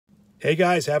Hey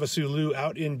guys, HavasuLew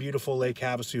out in beautiful Lake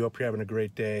Havasu. Hope you're having a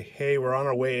great day. Hey, we're on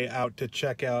our way out to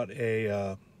check out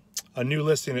a new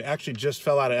listing that actually just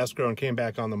fell out of escrow and came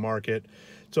back on the market.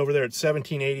 It's over there at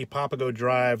 1780 Papago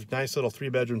Drive. Nice little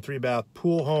 3-bedroom, 3-bath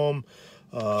pool home.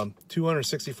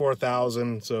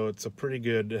 264,000. So it's a pretty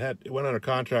good. It went under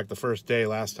contract the first day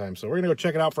last time. So we're gonna go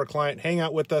check it out for a client. Hang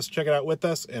out with us, check it out with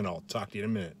us, and I'll talk to you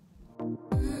in a minute.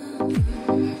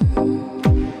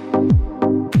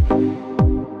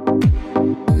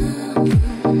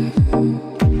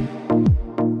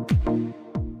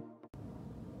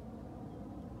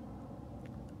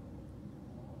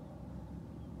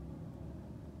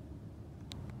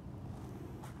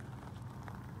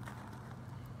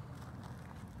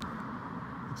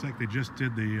 Looks like they just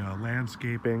did the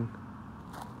landscaping,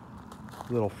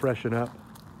 a little freshen up.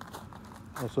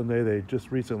 Also, they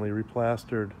just recently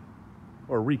replastered,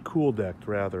 or re-cool decked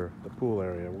rather, the pool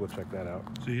area. We'll go check that out.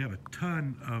 So you have a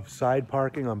ton of side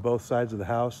parking on both sides of the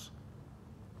house.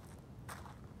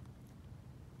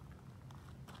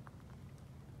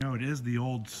 Now it is the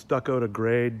old stucco to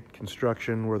grade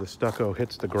construction where the stucco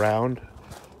hits the ground,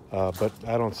 but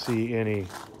I don't see any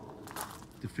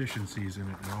deficiencies in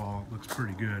it at all. It looks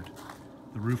pretty good.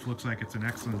 The roof looks like it's in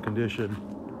excellent condition.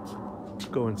 Let's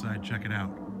go inside, check it out.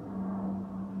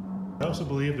 I also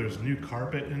believe there's new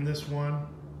carpet in this one,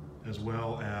 as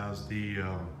well as the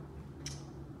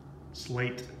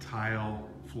slate tile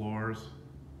floors.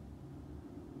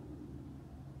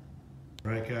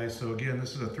 All right guys, so again,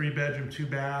 this is a 3-bedroom,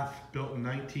 2-bath, built in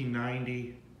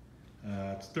 1990.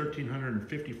 It's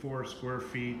 1,354 square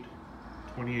feet.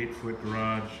 28-foot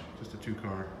garage, just a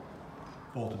 2-car.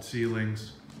 Vaulted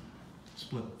ceilings,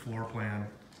 split floor plan.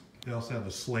 They also have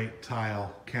the slate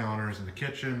tile counters in the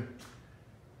kitchen.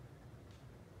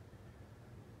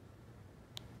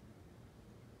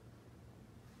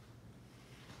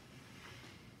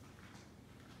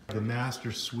 The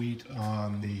master suite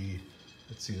on the,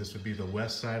 let's see, this would be the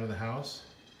west side of the house.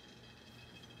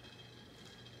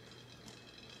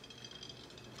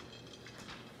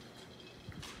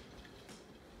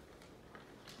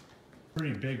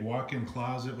 Pretty big walk-in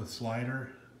closet with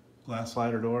glass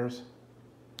slider doors.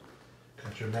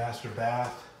 Got your master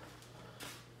bath.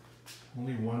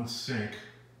 Only one sink.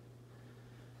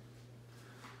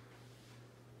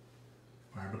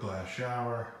 Fiberglass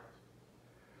shower.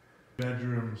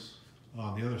 Bedrooms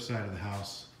on the other side of the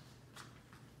house.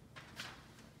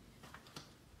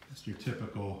 Just your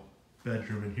typical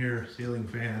bedroom in here. Ceiling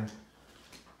fan.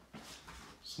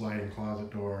 Sliding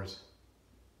closet doors.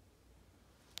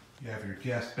 You have your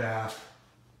guest bath.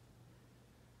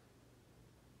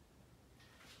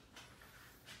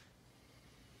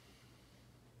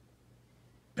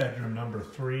 Bedroom number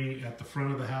 3 at the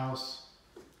front of the house.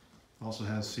 Also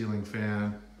has ceiling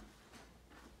fan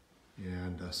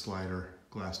and a slider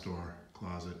glass door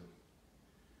closet.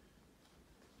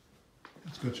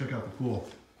 Let's go check out the pool.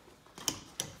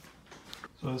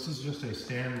 So this is just a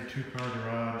standard 2-car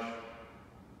garage,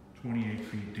 28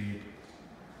 feet deep.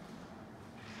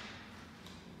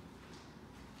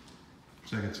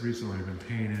 Looks like it's recently been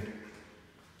painted.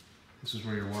 This is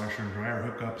where your washer and dryer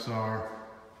hookups are,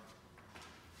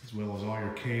 as well as all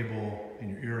your cable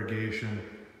and your irrigation,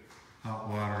 hot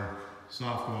water,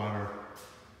 soft water.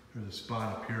 There's a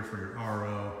spot up here for your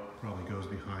RO. Probably goes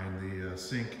behind the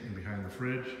sink and behind the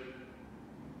fridge.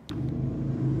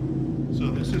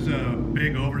 So this is a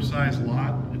big oversized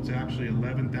lot. It's actually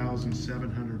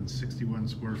 11,761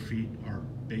 square feet. Our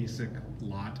basic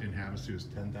lot in Havasu is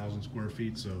 10,000 square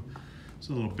feet, so it's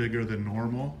a little bigger than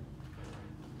normal.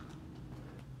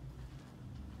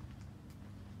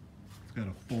 It's got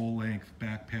a full-length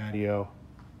back patio.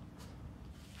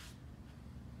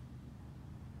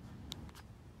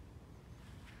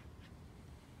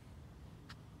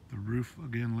 The roof,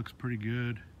 again, looks pretty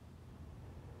good.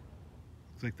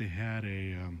 Looks like they had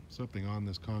a something on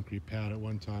this concrete pad at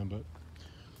one time, but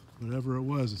whatever it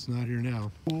was, it's not here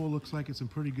now. Pool looks like it's in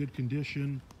pretty good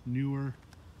condition, newer.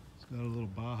 It's got a little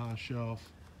Baja shelf.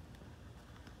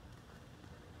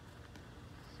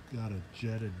 It's got a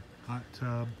jetted hot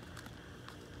tub.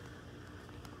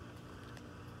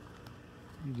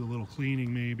 Needs a little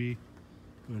cleaning maybe,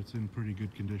 but it's in pretty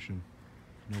good condition.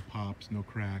 No pops, no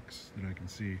cracks that I can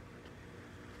see.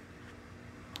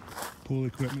 Pool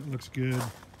equipment looks good.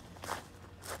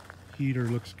 Heater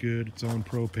looks good. It's on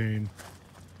propane.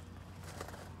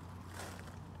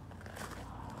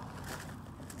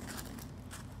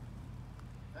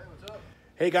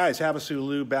 Hey guys,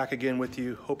 HavasuLew back again with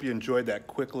you. Hope you enjoyed that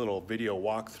quick little video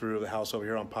walkthrough of the house over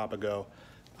here on Papago.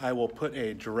 I will put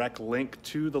a direct link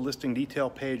to the listing detail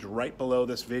page right below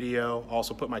this video.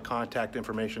 Also put my contact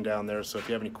information down there, so if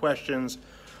you have any questions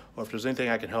or if there's anything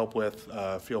I can help with,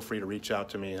 feel free to reach out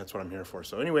to me. That's what I'm here for.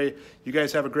 So anyway, you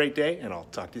guys have a great day, and I'll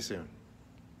talk to you soon.